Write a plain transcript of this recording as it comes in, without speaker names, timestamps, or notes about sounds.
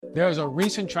There's a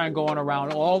recent trend going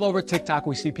around all over TikTok.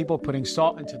 We see people putting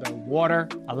salt into their water.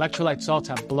 Electrolyte salts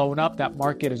have blown up. That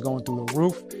market is going through the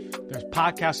roof. There's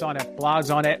podcasts on it,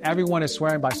 blogs on it. Everyone is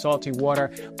swearing by salty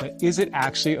water. But is it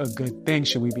actually a good thing?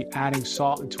 Should we be adding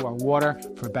salt into our water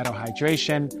for better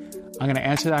hydration? I'm going to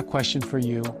answer that question for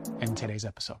you in today's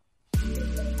episode.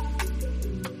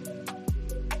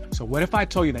 So what if I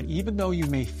told you that even though you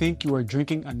may think you are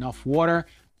drinking enough water,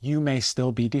 you may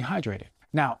still be dehydrated?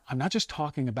 Now, I'm not just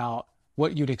talking about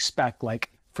what you'd expect,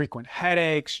 like frequent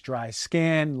headaches, dry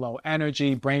skin, low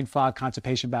energy, brain fog,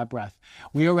 constipation, bad breath.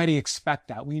 We already expect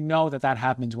that. We know that that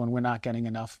happens when we're not getting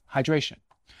enough hydration.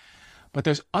 But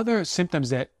there's other symptoms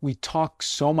that we talk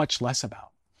so much less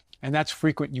about, and that's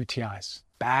frequent UTIs,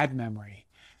 bad memory,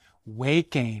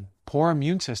 weight gain, poor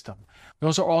immune system.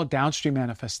 Those are all downstream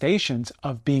manifestations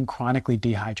of being chronically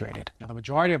dehydrated. Now, the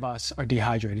majority of us are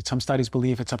dehydrated. Some studies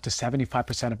believe it's up to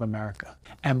 75% of America.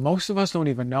 And most of us don't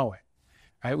even know it,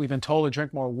 right? We've been told to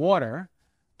drink more water,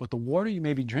 but the water you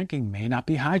may be drinking may not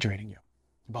be hydrating you.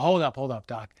 But hold up,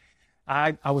 doc.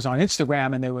 I was on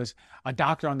Instagram and there was a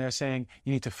doctor on there saying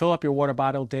you need to fill up your water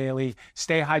bottle daily,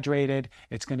 stay hydrated.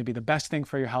 It's going to be the best thing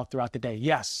for your health throughout the day.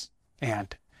 Yes,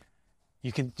 and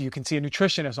you can see a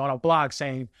nutritionist on a blog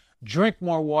saying, drink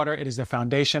more water. It is the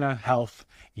foundation of health.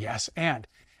 Yes, and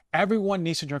everyone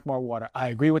needs to drink more water. I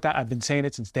agree with that. I've been saying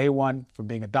it since day one from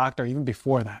being a doctor, even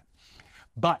before that.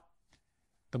 But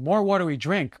the more water we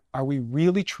drink, are we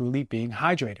really, truly being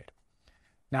hydrated?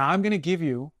 Now, I'm going to give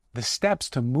you the steps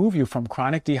to move you from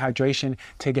chronic dehydration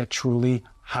to get truly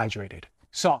hydrated.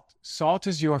 Salt. Salt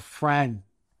is your friend,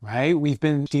 right? We've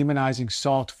been demonizing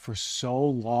salt for so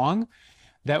long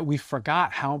that we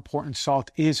forgot how important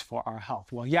salt is for our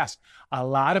health. Well, yes, a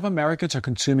lot of Americans are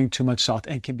consuming too much salt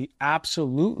and can be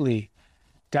absolutely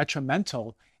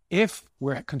detrimental if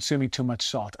we're consuming too much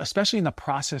salt, especially in the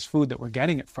processed food that we're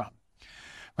getting it from,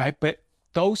 right? But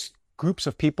those groups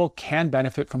of people can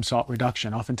benefit from salt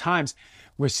reduction. Oftentimes,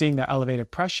 we're seeing their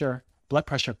elevated pressure, blood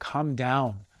pressure come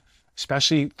down,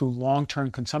 especially through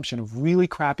long-term consumption of really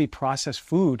crappy processed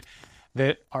food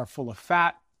that are full of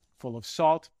fat, full of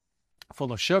salt,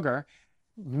 full of sugar,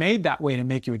 made that way to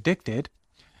make you addicted,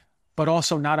 but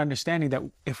also not understanding that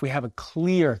if we have a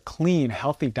clear, clean,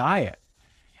 healthy diet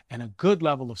and a good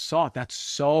level of salt, that's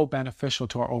so beneficial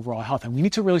to our overall health. And we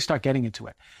need to really start getting into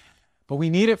it. But we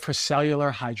need it for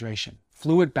cellular hydration,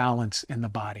 fluid balance in the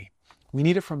body. We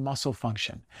need it for muscle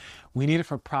function. We need it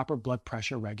for proper blood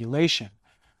pressure regulation,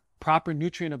 proper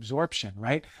nutrient absorption,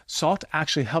 right? Salt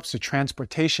actually helps the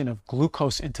transportation of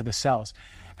glucose into the cells.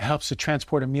 It helps to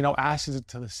transport amino acids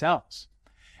into the cells.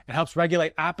 It helps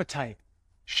regulate appetite,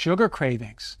 sugar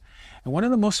cravings. And one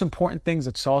of the most important things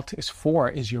that salt is for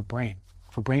is your brain.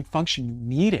 For brain function, you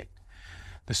need it.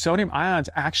 The sodium ions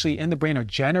actually in the brain are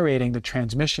generating the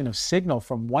transmission of signal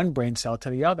from one brain cell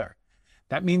to the other.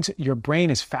 That means your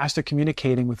brain is faster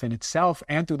communicating within itself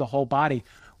and through the whole body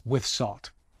with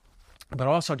salt. But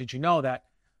also, did you know that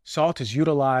salt is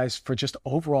utilized for just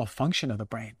overall function of the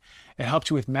brain? It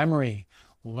helps you with memory,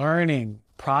 learning,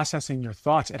 processing your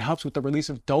thoughts. It helps with the release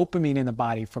of dopamine in the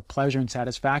body for pleasure and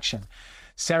satisfaction,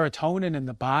 serotonin in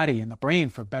the body and the brain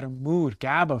for better mood,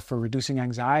 GABA for reducing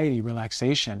anxiety,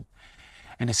 relaxation,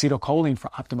 and acetylcholine for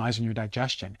optimizing your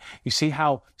digestion. You see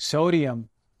how sodium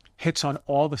hits on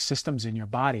all the systems in your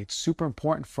body. It's super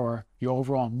important for your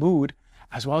overall mood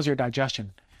as well as your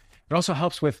digestion. It also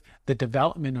helps with the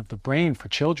development of the brain for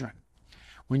children.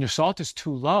 When your salt is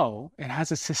too low, it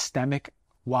has a systemic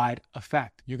wide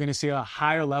effect. You're going to see a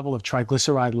higher level of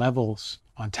triglyceride levels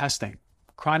on testing,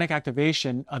 chronic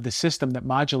activation of the system that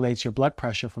modulates your blood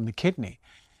pressure from the kidney.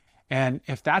 And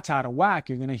if that's out of whack,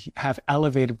 you're going to have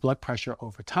elevated blood pressure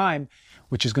over time,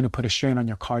 which is going to put a strain on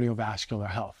your cardiovascular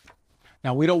health.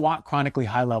 Now, we don't want chronically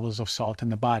high levels of salt in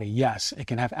the body. Yes, it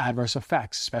can have adverse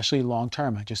effects, especially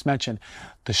long-term. I just mentioned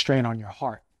the strain on your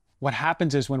heart. What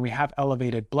happens is when we have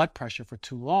elevated blood pressure for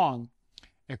too long,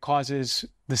 it causes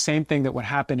the same thing that would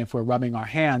happen if we're rubbing our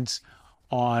hands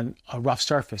on a rough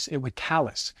surface. It would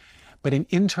callus. But an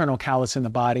internal callus in the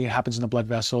body, it happens in the blood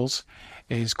vessels,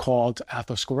 is called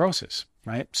atherosclerosis,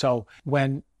 right? So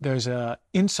when there's an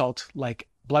insult like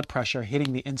blood pressure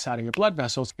hitting the inside of your blood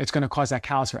vessels, it's going to cause that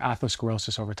callus or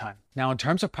atherosclerosis over time. Now, in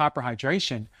terms of proper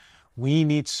hydration, we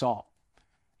need salt.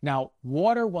 Now,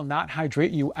 water will not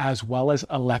hydrate you as well as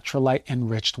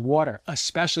electrolyte-enriched water,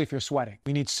 especially if you're sweating.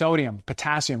 We need sodium,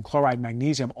 potassium, chloride,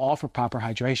 magnesium, all for proper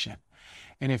hydration.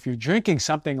 And if you're drinking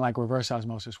something like reverse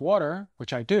osmosis water,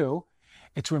 which I do,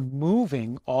 it's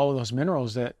removing all of those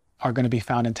minerals that are going to be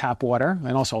found in tap water,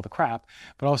 and also all the crap,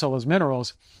 but also those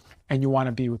minerals, and you want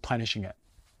to be replenishing it.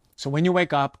 So when you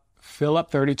wake up, fill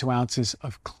up 32 ounces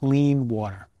of clean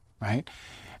water, right?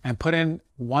 And put in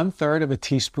 1/3 of a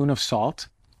teaspoon of salt.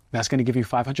 That's going to give you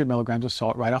 500 milligrams of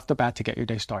salt right off the bat to get your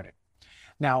day started.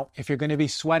 Now, if you're going to be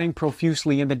sweating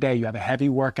profusely in the day, you have a heavy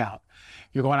workout,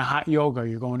 you're going to hot yoga,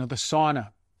 you're going to the sauna,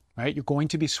 right? You're going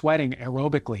to be sweating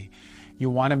aerobically. You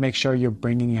want to make sure you're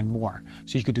bringing in more.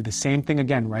 So you could do the same thing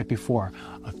again right before,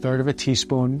 1/3 of a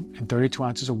teaspoon and 32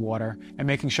 ounces of water, and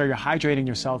making sure you're hydrating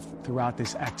yourself throughout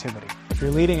this activity. If you're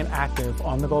leading an active,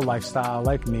 on-the-go lifestyle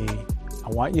like me, I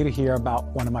want you to hear about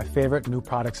one of my favorite new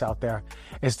products out there.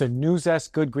 It's the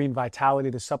NuZest Good Green Vitality.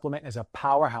 The supplement is a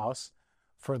powerhouse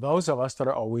for those of us that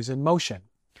are always in motion.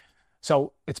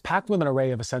 So it's packed with an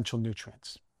array of essential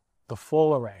nutrients, the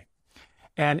full array,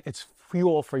 and it's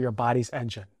fuel for your body's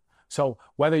engine. So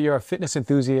whether you're a fitness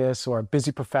enthusiast or a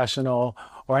busy professional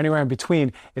or anywhere in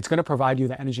between, it's going to provide you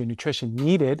the energy and nutrition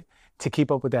needed to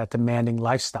keep up with that demanding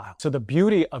lifestyle. So the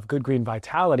beauty of Good Green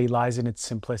Vitality lies in its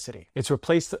simplicity. It's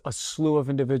replaced a slew of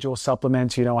individual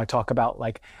supplements. You know, I talk about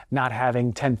like not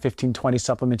having 10, 15, 20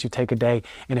 supplements you take a day,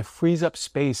 and it frees up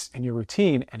space in your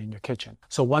routine and in your kitchen.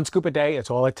 So 1 scoop a day, it's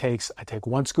all it takes. I take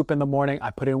 1 scoop in the morning, I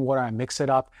put it in water, I mix it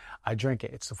up, I drink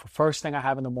it. It's the first thing I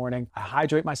have in the morning. I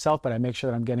hydrate myself, but I make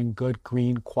sure that I'm getting good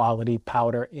green quality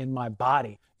powder in my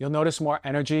body. You'll notice more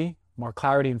energy, more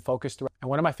clarity and focus throughout. And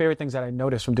one of my favorite things that I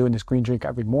notice from doing this green drink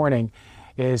every morning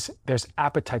is there's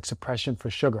appetite suppression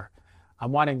for sugar.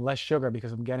 I'm wanting less sugar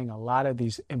because I'm getting a lot of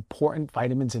these important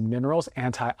vitamins and minerals,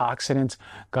 antioxidants,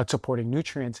 gut supporting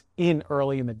nutrients in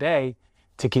early in the day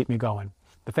to keep me going.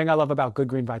 The thing I love about Good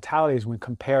Green Vitality is when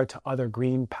compared to other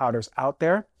green powders out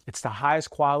there, it's the highest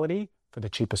quality for the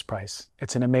cheapest price.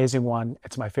 It's an amazing one.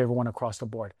 It's my favorite one across the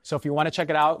board. So if you want to check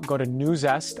it out, go to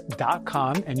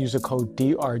nuzest.com and use the code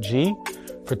DRG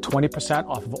for 20%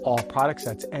 off of all products.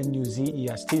 That's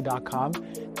NUZEST.com.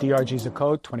 DRG is the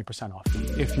code, 20% off.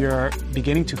 If you're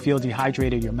beginning to feel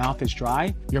dehydrated, your mouth is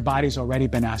dry, your body's already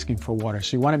been asking for water.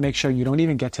 So you want to make sure you don't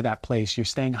even get to that place. You're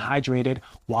staying hydrated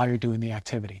while you're doing the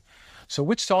activity. So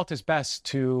which salt is best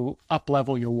to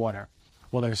up-level your water?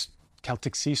 Well, there's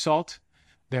Celtic sea salt,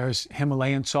 there's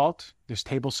Himalayan salt, there's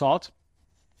table salt,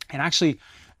 and actually,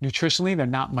 nutritionally, they're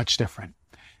not much different.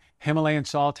 Himalayan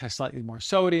salt has slightly more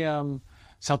sodium,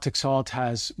 Celtic salt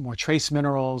has more trace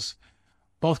minerals,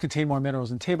 both contain more minerals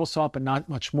than table salt, but not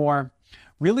much more.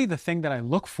 Really, the thing that I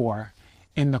look for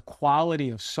in the quality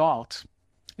of salt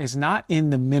is not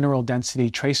in the mineral density,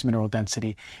 trace mineral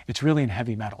density, it's really in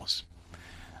heavy metals.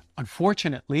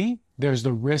 Unfortunately, there's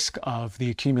the risk of the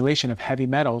accumulation of heavy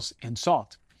metals in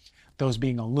salt, those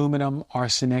being aluminum,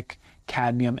 arsenic,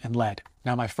 cadmium, and lead.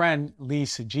 Now, my friend Lee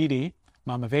Sajidi,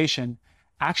 Mamavation,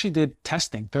 actually did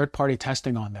testing, third-party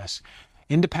testing on this,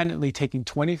 independently taking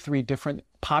 23 different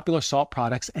popular salt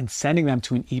products and sending them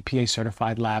to an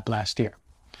EPA-certified lab last year.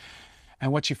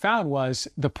 And what she found was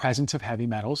the presence of heavy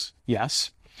metals, yes,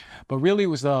 but really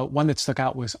was the one that stuck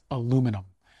out was aluminum.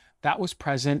 That was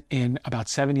present in about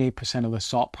 78% of the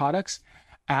salt products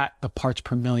at the parts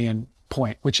per million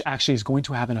point, which actually is going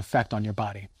to have an effect on your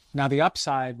body. Now, the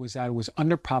upside was that it was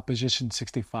under Proposition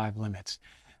 65 limits.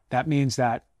 That means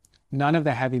that none of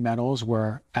the heavy metals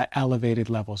were at elevated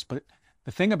levels. But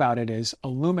the thing about it is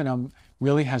aluminum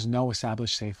really has no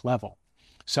established safe level.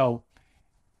 So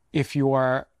if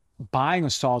you're buying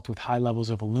a salt with high levels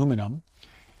of aluminum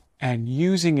and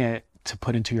using it to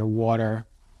put into your water,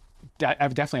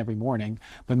 definitely every morning,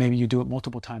 but maybe you do it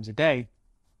multiple times a day,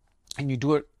 and you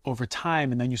do it over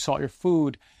time, and then you salt your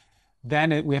food,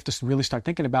 then we have to really start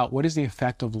thinking about what is the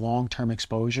effect of long-term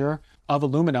exposure of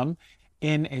aluminum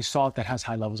in a salt that has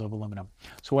high levels of aluminum.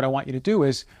 So what I want you to do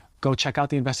is go check out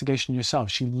the investigation yourself.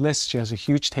 She has a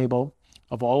huge table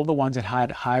of all of the ones that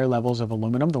had higher levels of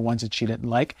aluminum, the ones that she didn't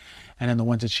like, and then the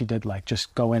ones that she did like.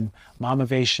 Just go in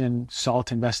Mamavation,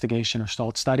 salt investigation, or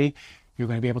salt study. You're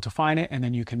going to be able to find it, and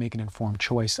then you can make an informed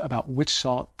choice about which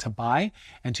salt to buy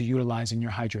and to utilize in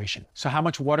your hydration. So how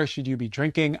much water should you be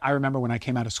drinking? I remember when I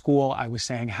came out of school, I was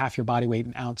saying half your body weight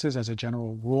in ounces as a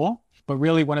general rule. But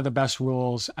really, one of the best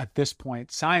rules at this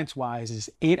point, science-wise, is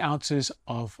 8 ounces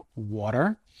of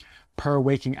water per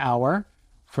waking hour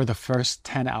for the first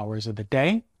 10 hours of the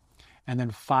day, and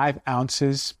then 5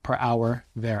 ounces per hour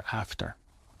thereafter.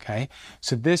 Okay,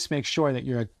 so this makes sure that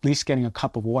you're at least getting a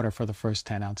cup of water for the first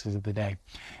 10 ounces of the day,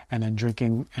 and then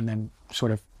drinking, and then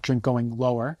sort of going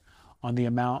lower on the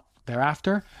amount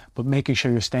thereafter, but making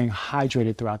sure you're staying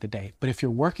hydrated throughout the day. But if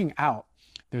you're working out,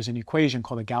 there's an equation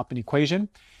called the Galpin equation.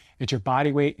 It's your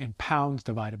body weight in pounds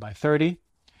divided by 30,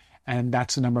 and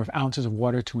that's the number of ounces of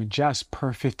water to ingest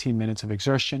per 15 minutes of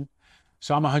exertion.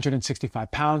 So I'm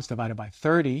 165 pounds divided by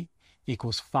 30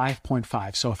 equals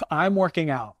 5.5. So if I'm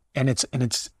working out and it's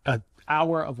an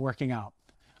hour of working out,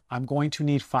 I'm going to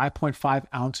need 5.5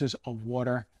 ounces of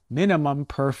water minimum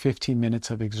per 15 minutes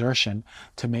of exertion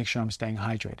to make sure I'm staying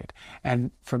hydrated.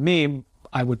 And for me,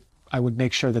 I would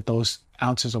make sure that those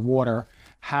ounces of water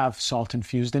have salt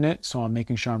infused in it, so I'm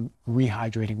making sure I'm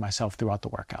rehydrating myself throughout the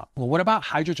workout. Well, what about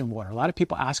hydrogen water? A lot of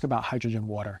people ask about hydrogen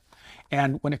water.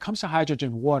 And when it comes to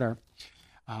hydrogen water,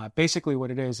 basically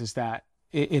what it is that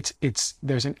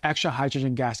there's an extra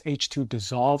hydrogen gas, H2,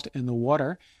 dissolved in the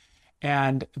water,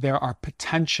 and there are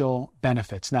potential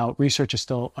benefits. Now, research is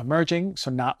still emerging,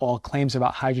 so not all claims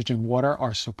about hydrogen water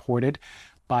are supported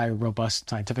by robust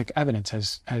scientific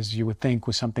evidence, as you would think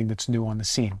with something that's new on the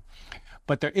scene.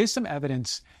 But there is some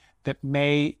evidence that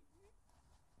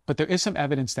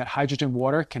hydrogen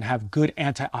water can have good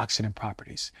antioxidant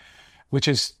properties, which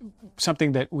is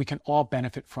something that we can all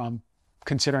benefit from,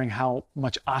 considering how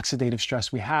much oxidative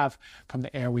stress we have from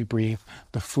the air we breathe,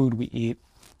 the food we eat,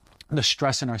 the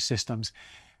stress in our systems,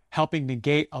 helping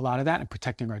negate a lot of that and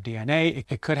protecting our DNA.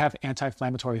 It could have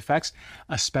anti-inflammatory effects,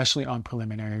 especially on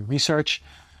preliminary research,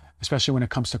 especially when it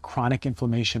comes to chronic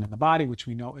inflammation in the body, which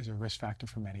we know is a risk factor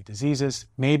for many diseases.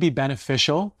 May be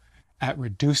beneficial at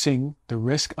reducing the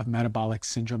risk of metabolic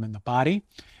syndrome in the body,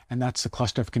 and that's the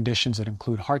cluster of conditions that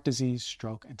include heart disease,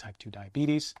 stroke, and type 2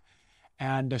 diabetes.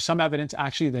 And there's some evidence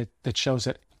actually that shows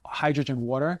that hydrogen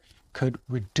water could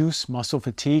reduce muscle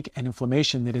fatigue and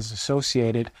inflammation that is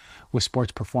associated with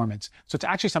sports performance. So it's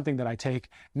actually something that I take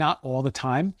not all the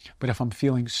time, but if I'm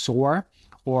feeling sore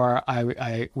or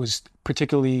I was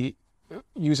particularly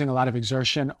using a lot of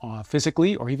exertion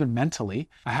physically or even mentally,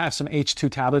 I have some H2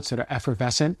 tablets that are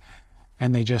effervescent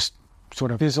and they just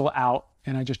sort of fizzle out,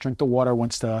 and I just drink the water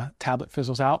once the tablet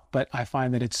fizzles out. But I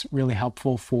find that it's really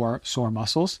helpful for sore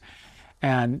muscles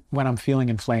and when I'm feeling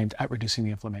inflamed, at reducing the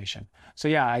inflammation. So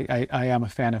yeah, I am a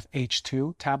fan of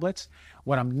H2 tablets.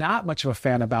 What I'm not much of a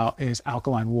fan about is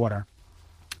alkaline water.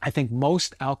 I believe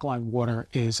most alkaline water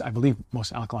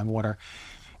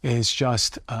is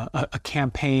just a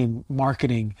campaign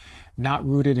marketing, not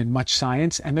rooted in much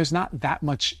science. And there's not that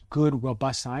much good,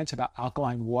 robust science about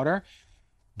alkaline water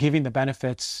giving the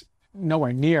benefits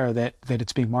nowhere near that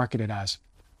it's being marketed as.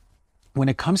 When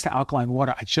it comes to alkaline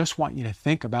water, I just want you to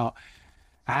think about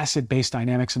acid-base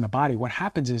dynamics in the body. What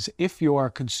happens is if you're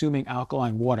consuming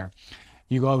alkaline water,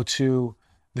 you go to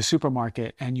the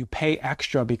supermarket and you pay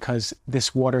extra because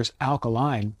this water's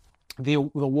alkaline, the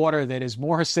water that is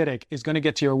more acidic is going to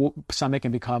get to your stomach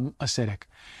and become acidic.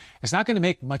 It's not going to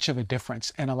make much of a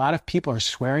difference. And a lot of people are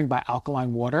swearing by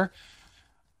alkaline water.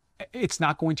 It's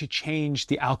not going to change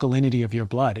the alkalinity of your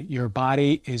blood. Your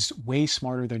body is way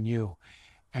smarter than you.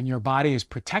 And your body is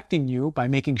protecting you by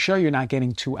making sure you're not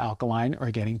getting too alkaline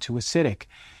or getting too acidic.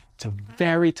 It's a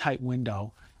very tight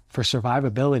window for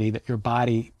survivability that your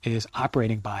body is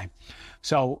operating by.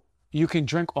 So you can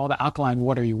drink all the alkaline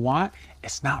water you want.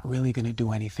 It's not really going to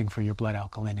do anything for your blood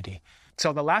alkalinity.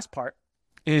 So the last part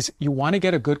is you want to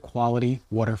get a good quality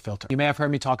water filter. You may have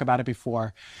heard me talk about it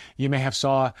before. You may have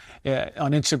saw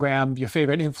on Instagram your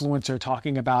favorite influencer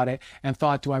talking about it and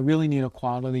thought, do I really need a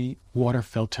quality water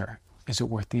filter? Is it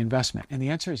worth the investment? And the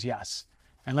answer is yes.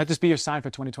 And let this be your sign for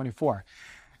 2024.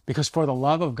 Because for the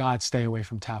love of God, stay away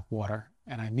from tap water.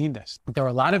 And I mean this. There are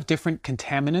a lot of different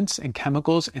contaminants and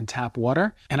chemicals in tap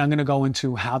water, and I'm going to go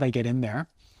into how they get in there.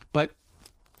 But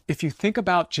if you think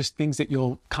about just things that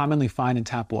you'll commonly find in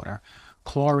tap water,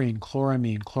 chlorine,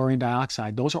 chloramine, chlorine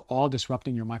dioxide, those are all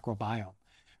disrupting your microbiome,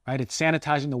 right? It's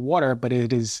sanitizing the water, but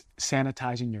it is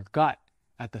sanitizing your gut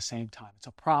at the same time. It's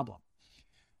a problem.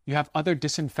 You have other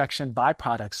disinfection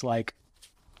byproducts like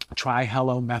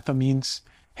trihalomethamines,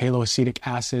 haloacetic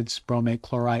acids, bromate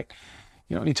chloride.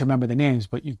 You don't need to remember the names,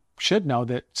 but you should know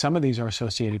that some of these are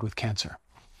associated with cancer.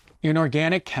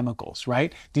 Inorganic chemicals,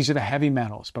 right? These are the heavy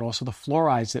metals, but also the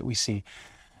fluorides that we see.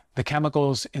 The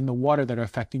chemicals in the water that are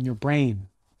affecting your brain,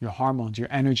 your hormones, your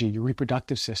energy, your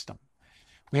reproductive system.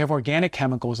 We have organic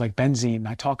chemicals like benzene.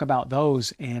 I talk about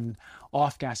those in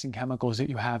off-gassing chemicals that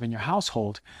you have in your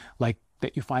household, like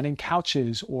that you find in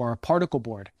couches or particle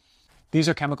board. These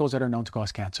are chemicals that are known to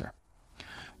cause cancer.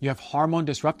 You have hormone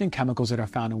disrupting chemicals that are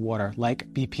found in water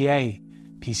like BPA,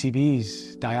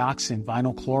 PCBs, dioxin,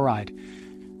 vinyl chloride.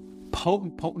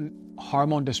 Potent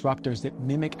hormone disruptors that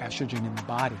mimic estrogen in the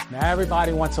body. Now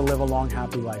everybody wants to live a long,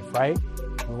 happy life, right?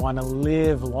 We want to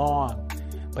live long.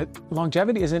 But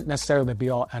longevity isn't necessarily the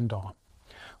be-all, end-all.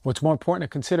 What's more important to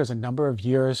consider is a number of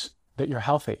years that you're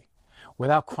healthy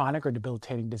without chronic or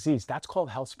debilitating disease. That's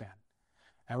called health span.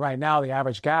 And right now, the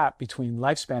average gap between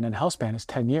lifespan and health span is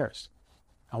 10 years.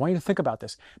 I want you to think about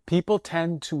this. People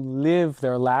tend to live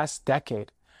their last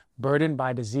decade burdened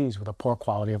by disease with a poor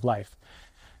quality of life.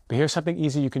 But here's something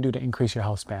easy you can do to increase your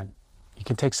health span. You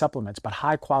can take supplements, but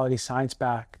high quality,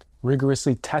 science-backed,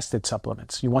 rigorously tested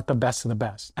supplements. You want the best of the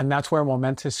best. And that's where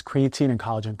Momentous creatine and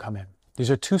collagen come in. These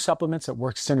are two supplements that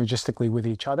work synergistically with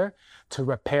each other to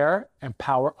repair and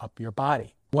power up your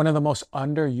body. One of the most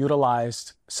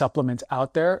underutilized supplements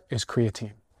out there is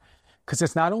creatine, because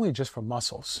it's not only just for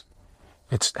muscles,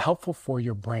 it's helpful for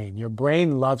your brain. Your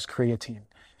brain loves creatine.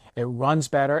 It runs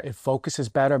better, it focuses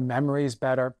better, memory is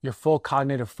better. Your full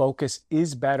cognitive focus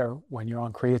is better when you're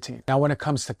on creatine. Now, when it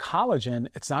comes to collagen,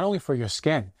 it's not only for your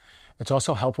skin, it's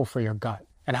also helpful for your gut.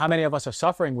 And how many of us are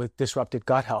suffering with disrupted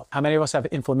gut health? How many of us have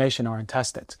inflammation in our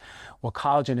intestines? Well,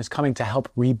 collagen is coming to help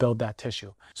rebuild that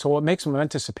tissue. So what makes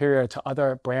Momentous superior to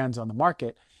other brands on the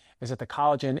market is that the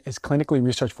collagen is clinically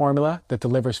researched formula that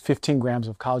delivers 15 grams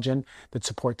of collagen that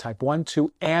support type 1,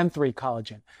 2, and 3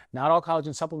 collagen. Not all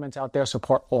collagen supplements out there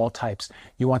support all types.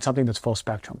 You want something that's full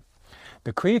spectrum.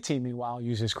 The creatine, meanwhile,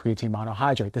 uses creatine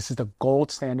monohydrate. This is the gold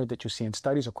standard that you see in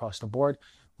studies across the board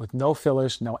with no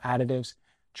fillers, no additives.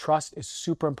 Trust is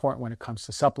super important when it comes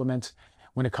to supplements.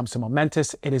 When it comes to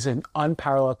Momentous, it is an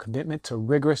unparalleled commitment to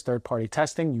rigorous third-party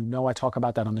testing. You know I talk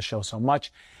about that on the show so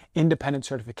much. Independent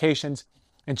certifications,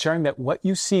 ensuring that what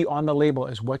you see on the label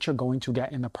is what you're going to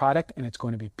get in the product, and it's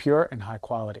going to be pure and high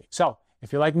quality. So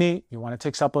if you're like me, you want to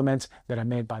take supplements that are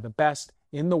made by the best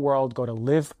in the world, go to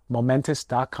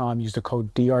livemomentous.com, use the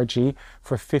code DRG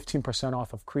for 15%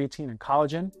 off of creatine and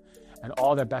collagen and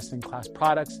all their best-in-class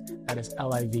products. That is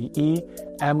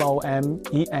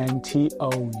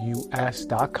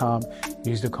livemomentous.com.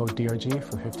 Use the code DRG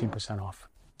for 15% off.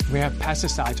 We have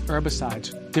pesticides,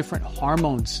 herbicides, different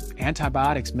hormones,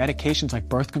 antibiotics, medications like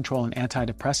birth control and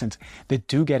antidepressants that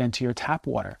do get into your tap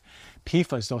water.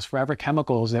 PFAS, those forever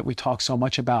chemicals that we talk so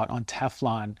much about on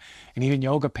Teflon and even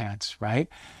yoga pants, right?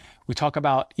 We talk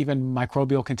about even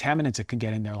microbial contaminants that can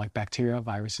get in there like bacteria,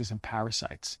 viruses, and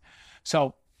parasites.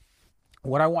 So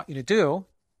what I want you to do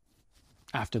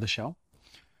after the show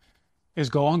is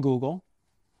go on Google,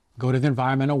 go to the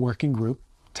Environmental Working Group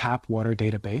Tap Water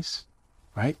Database,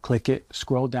 right? Click it,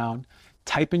 scroll down,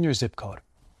 type in your zip code,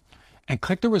 and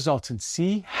click the results and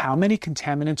see how many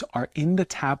contaminants are in the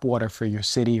tap water for your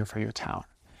city or for your town.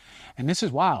 And this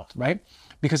is wild, right?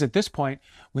 Because at this point,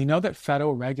 we know that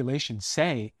federal regulations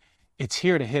say it's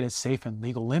here to hit a safe and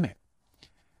legal limit.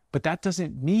 But that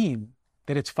doesn't mean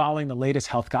that it's following the latest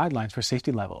health guidelines for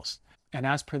safety levels. And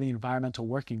as per the Environmental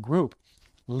Working Group,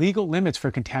 legal limits for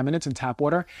contaminants in tap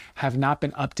water have not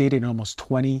been updated in almost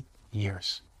 20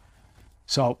 years.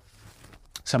 So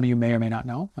some of you may or may not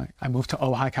know, I moved to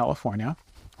Ojai, California,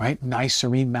 right? Nice,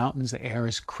 serene mountains. The air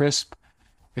is crisp.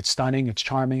 It's stunning. It's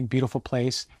charming, beautiful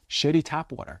place. Shitty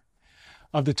tap water.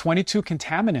 Of the 22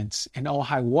 contaminants in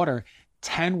Ojai water,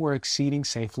 10 were exceeding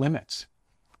safe limits,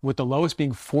 with the lowest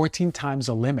being 14 times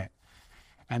the limit,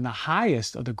 and the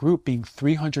highest of the group being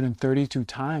 332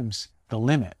 times the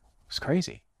limit. It's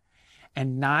crazy.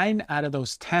 And 9 out of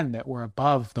those 10 that were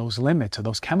above those limits of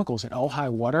those chemicals in Ojai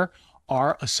water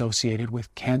are associated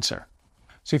with cancer.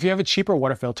 So if you have a cheaper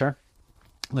water filter,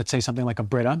 let's say something like a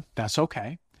Brita, that's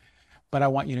okay. But I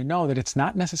want you to know that it's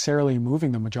not necessarily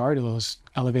removing the majority of those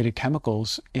elevated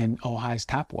chemicals in Ojai's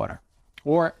tap water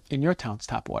or in your town's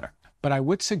tap water. But I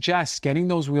would suggest getting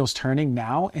those wheels turning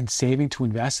now and saving to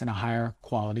invest in a higher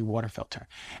quality water filter.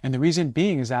 And the reason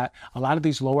being is that a lot of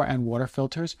these lower end water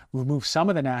filters remove some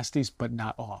of the nasties, but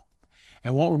not all.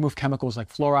 It won't remove chemicals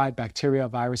like fluoride, bacteria,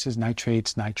 viruses,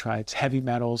 nitrates, nitrites, heavy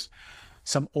metals,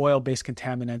 some oil-based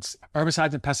contaminants.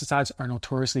 Herbicides and pesticides are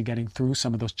notoriously getting through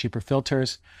some of those cheaper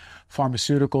filters.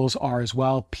 Pharmaceuticals are as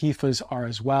well. PFAS are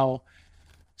as well.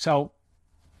 So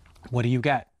what do you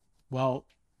get? Well,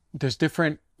 there's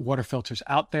different water filters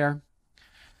out there.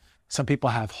 Some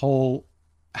people have whole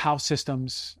house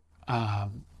systems. I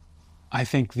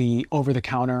think the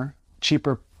over-the-counter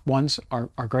cheaper ones are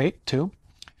great too.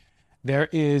 There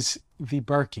is the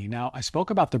Berkey. Now, I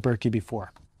spoke about the Berkey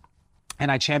before,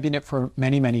 and I championed it for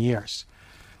many, many years.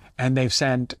 And they've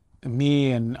sent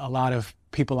me and a lot of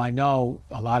people I know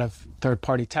a lot of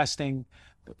third-party testing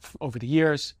over the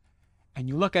years. And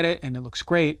you look at it and it looks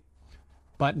great,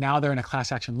 but now they're in a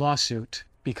class action lawsuit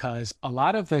because a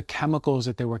lot of the chemicals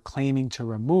that they were claiming to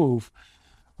remove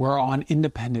were on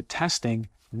independent testing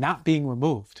not being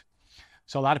removed.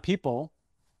 So a lot of people,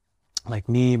 like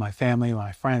me, my family,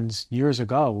 my friends, years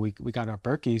ago, we got our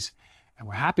Berkeys and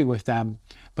we're happy with them.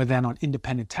 But then on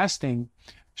independent testing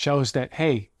shows that,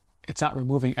 hey, it's not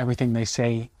removing everything they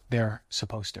say they're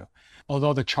supposed to.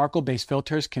 Although the charcoal-based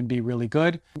filters can be really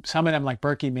good, some of them, like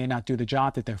Berkey, may not do the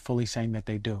job that they're fully saying that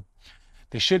they do.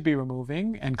 They should be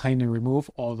removing and claim to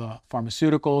remove all the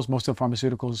pharmaceuticals. Most of the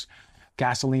pharmaceuticals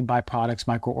gasoline byproducts,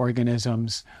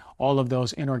 microorganisms, all of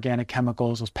those inorganic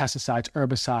chemicals, those pesticides,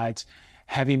 herbicides,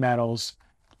 heavy metals,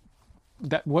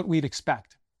 that what we'd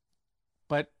expect.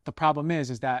 But the problem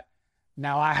is that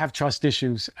now I have trust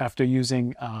issues after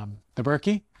using the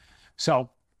Berkey. So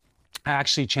I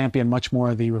actually champion much more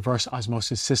of the reverse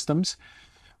osmosis systems,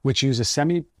 which use a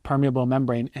semi-permeable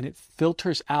membrane, and it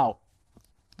filters out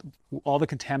all the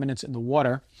contaminants in the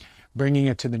water, bringing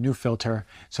it to the new filter.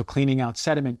 So cleaning out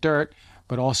sediment, dirt,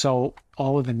 but also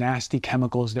all of the nasty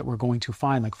chemicals that we're going to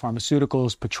find, like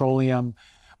pharmaceuticals, petroleum,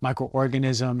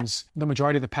 microorganisms, the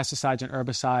majority of the pesticides and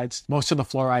herbicides, most of the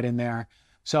fluoride in there.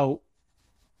 So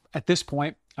at this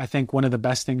point, I think one of the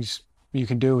best things you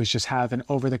can do is just have an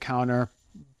over-the-counter,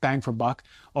 bang for buck,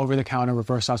 over-the-counter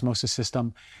reverse osmosis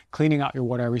system, cleaning out your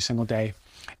water every single day.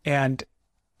 And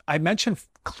I mentioned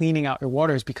cleaning out your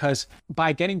water is because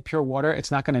by getting pure water,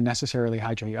 it's not going to necessarily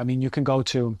hydrate you. I mean, you can go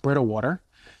to brittle water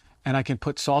and I can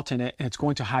put salt in it and it's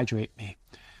going to hydrate me.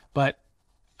 But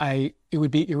it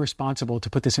would be irresponsible to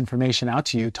put this information out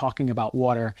to you talking about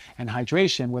water and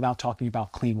hydration without talking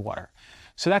about clean water.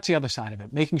 So that's the other side of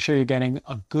it, making sure you're getting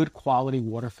a good quality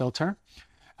water filter.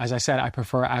 As I said, I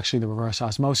prefer actually the reverse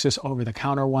osmosis over the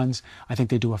counter ones. I think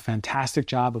they do a fantastic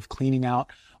job of cleaning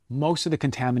out most of the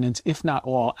contaminants, if not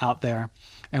all, out there.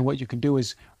 And what you can do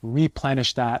is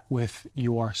replenish that with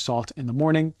your salt in the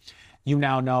morning. You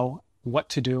now know what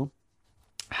to do,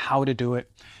 how to do it.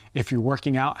 If you're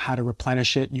working out, how to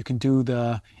replenish it. You can do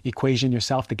the equation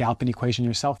yourself, the Galpin equation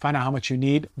yourself. Find out how much you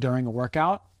need during a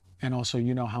workout. And also,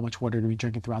 you know how much water to be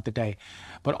drinking throughout the day.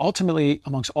 But ultimately,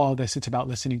 amongst all of this, it's about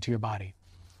listening to your body.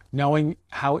 Knowing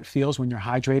how it feels when you're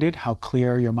hydrated, how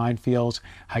clear your mind feels,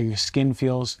 how your skin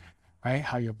feels, right?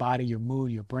 How your body, your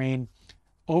mood, your brain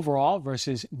overall,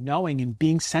 versus knowing and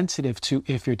being sensitive to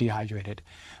if you're dehydrated.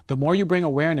 The more you bring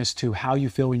awareness to how you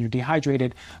feel when you're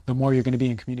dehydrated, the more you're going to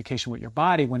be in communication with your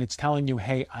body when it's telling you,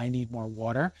 hey, I need more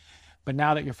water. But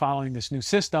now that you're following this new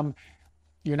system,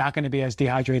 you're not going to be as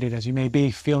dehydrated as you may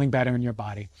be, feeling better in your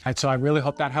body. Right, so I really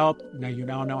hope that helped. Now you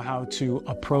now know how to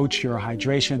approach your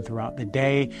hydration throughout the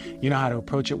day. You know how to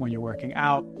approach it when you're working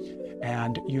out,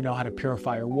 and you know how to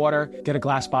purify your water. Get a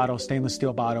glass bottle, stainless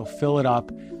steel bottle, fill it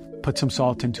up, put some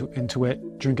salt into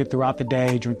it, drink it throughout the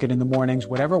day, drink it in the mornings,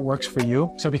 whatever works for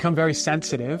you. So become very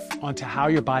sensitive onto how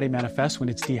your body manifests when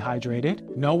it's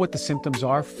dehydrated. Know what the symptoms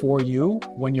are for you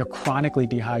when you're chronically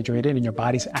dehydrated and your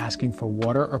body's asking for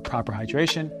water or proper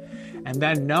hydration. And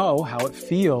then know how it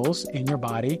feels in your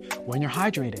body when you're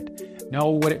hydrated. Know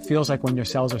what it feels like when your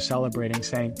cells are celebrating,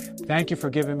 saying, thank you for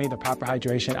giving me the proper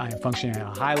hydration. I am functioning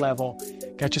at a high level.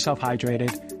 Get yourself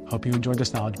hydrated. Hope you enjoyed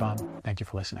this knowledge bomb. Thank you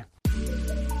for listening.